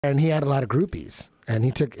And he had a lot of groupies. And he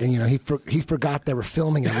took, and, you know, he forgot they were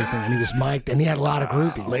filming everything, and he was mic'd, and he had a lot of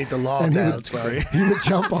groupies. Laid the law and down. He would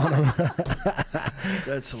jump on them.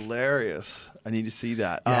 That's hilarious. I need to see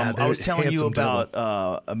that. Yeah, I was telling you about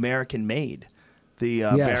devil. American Made, the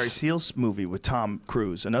Barry Seals movie with Tom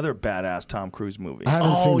Cruise, another badass Tom Cruise movie. I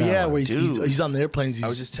haven't seen that yeah, one. where he's on the airplanes. He's I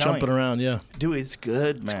was just jumping around. Yeah, dude, it's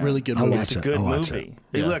good, man. It's a really good movie. It's a good movie.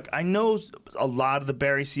 Yeah. Look, I know a lot of the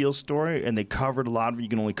Barry Seals story, and they covered a lot of it. You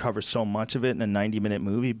can only cover so much of it in a 90-minute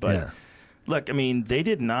movie, but. Look, I mean, they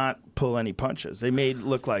did not pull any punches. They made it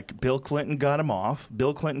look like Bill Clinton got him off.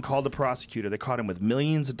 Bill Clinton called the prosecutor. They caught him with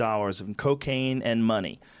millions of dollars of cocaine and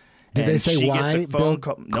money. Did they say why Bill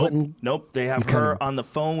Clinton? Nope. They have her on the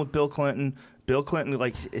phone with Bill Clinton. Bill Clinton,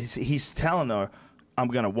 like, he's telling her, I'm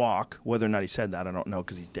going to walk. Whether or not he said that, I don't know,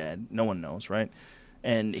 because he's dead. No one knows, right?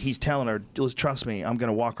 And he's telling her, trust me, I'm going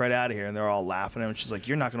to walk right out of here. And they're all laughing at him. And she's like,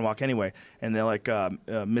 you're not going to walk anyway. And they're like,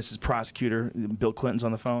 Mrs. Prosecutor, Bill Clinton's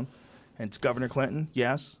on the phone. And it's Governor Clinton,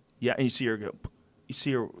 yes. Yeah, and you see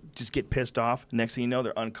her just get pissed off. Next thing you know,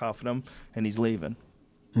 they're uncuffing him, and he's leaving.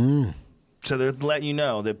 So they're letting you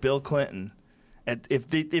know that Bill Clinton, if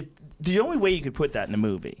the only way you could put that in a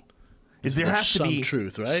movie is there has to be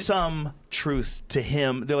truth, right? Some truth to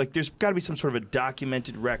him. They're like, there's got to be some sort of a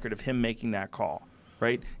documented record of him making that call,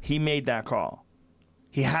 right? He made that call.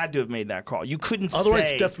 He had to have made that call. You couldn't Otherwise,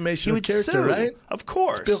 say... it's defamation of character, right? Of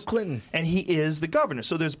course. It's Bill Clinton. And he is the governor.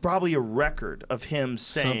 So there's probably a record of him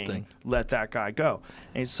saying, something. Let that guy go.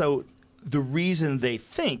 And so the reason they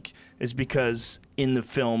think is because in the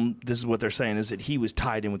film, this is what they're saying, is that he was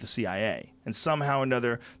tied in with the CIA. And somehow or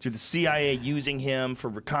another, through the CIA using him for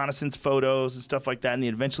reconnaissance photos and stuff like that, and he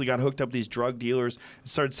eventually got hooked up with these drug dealers and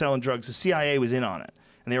started selling drugs, the CIA was in on it.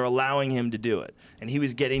 And they were allowing him to do it. And he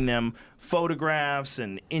was getting them photographs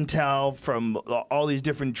and intel from all these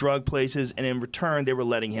different drug places. And in return, they were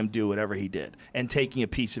letting him do whatever he did and taking a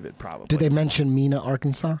piece of it, probably. Did they mention Mena,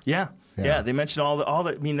 Arkansas? Yeah. Yeah, they mentioned all the.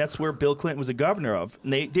 I mean, that's where Bill Clinton was the governor of.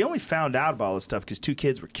 And they only found out about all this stuff because 2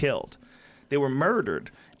 kids were killed. They were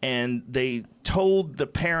murdered. And they told the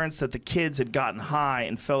parents that the kids had gotten high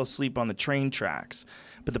and fell asleep on the train tracks.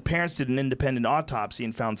 But the parents did an independent autopsy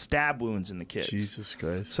and found stab wounds in the kids. Jesus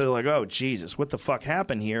Christ. So they're like, oh, Jesus, what the fuck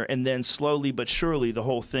happened here? And then slowly but surely the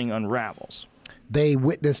whole thing unravels. They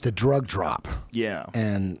witnessed a drug drop. Yeah.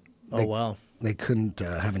 And wow. They couldn't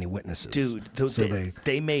have any witnesses. Dude,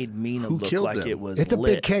 they made Mena look like it was It's a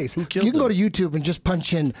big case. You can go to YouTube and just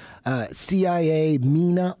punch in CIA,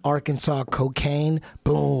 Mena, Arkansas, cocaine,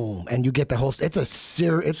 boom, and you get the whole... It's a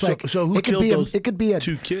serious... So who killed those it could be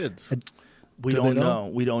 2 kids? We don't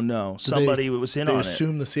know. We don't know. Somebody was in on it. They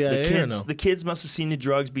assume the CIA or no? The kids must have seen the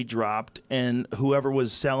drugs be dropped, and whoever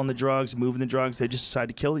was selling the drugs, moving the drugs, they just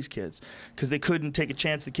decided to kill these kids because they couldn't take a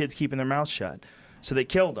chance of the kids keeping their mouths shut. So they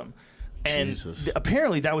killed them. And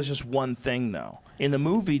apparently that was just one thing, though. In the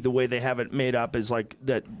movie, the way they have it made up is like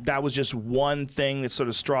that was just one thing, that sort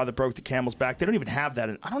of straw that broke the camel's back. They don't even have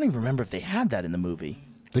that. I don't even remember if they had that in the movie.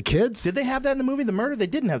 The kids? Did they have that in the movie, the murder? They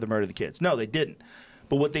didn't have the murder of the kids. No, they didn't.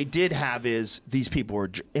 But what they did have is these people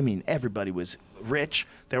were, I mean, everybody was rich.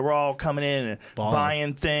 They were all coming in and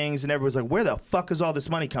buying things, and everybody was like, where the fuck is all this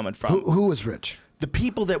money coming from? Who was rich? The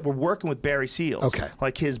people that were working with Barry Seals. Okay.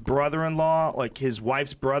 Like his brother-in-law, like his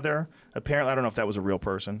wife's brother. Apparently, I don't know if that was a real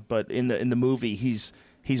person, but in the movie, he's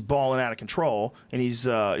balling out of control, and he's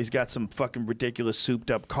got some fucking ridiculous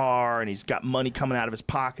souped-up car, and he's got money coming out of his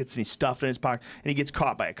pockets, and he's stuffed in his pocket, and he gets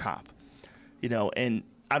caught by a cop. You know, and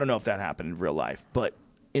I don't know if that happened in real life, but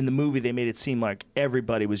in the movie, they made it seem like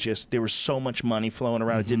everybody was just, there was so much money flowing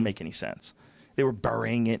around, it didn't make any sense. They were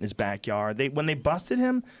burying it in his backyard. When they busted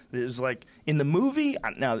him, it was like, in the movie,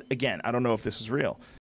 now, again, I don't know if this is real.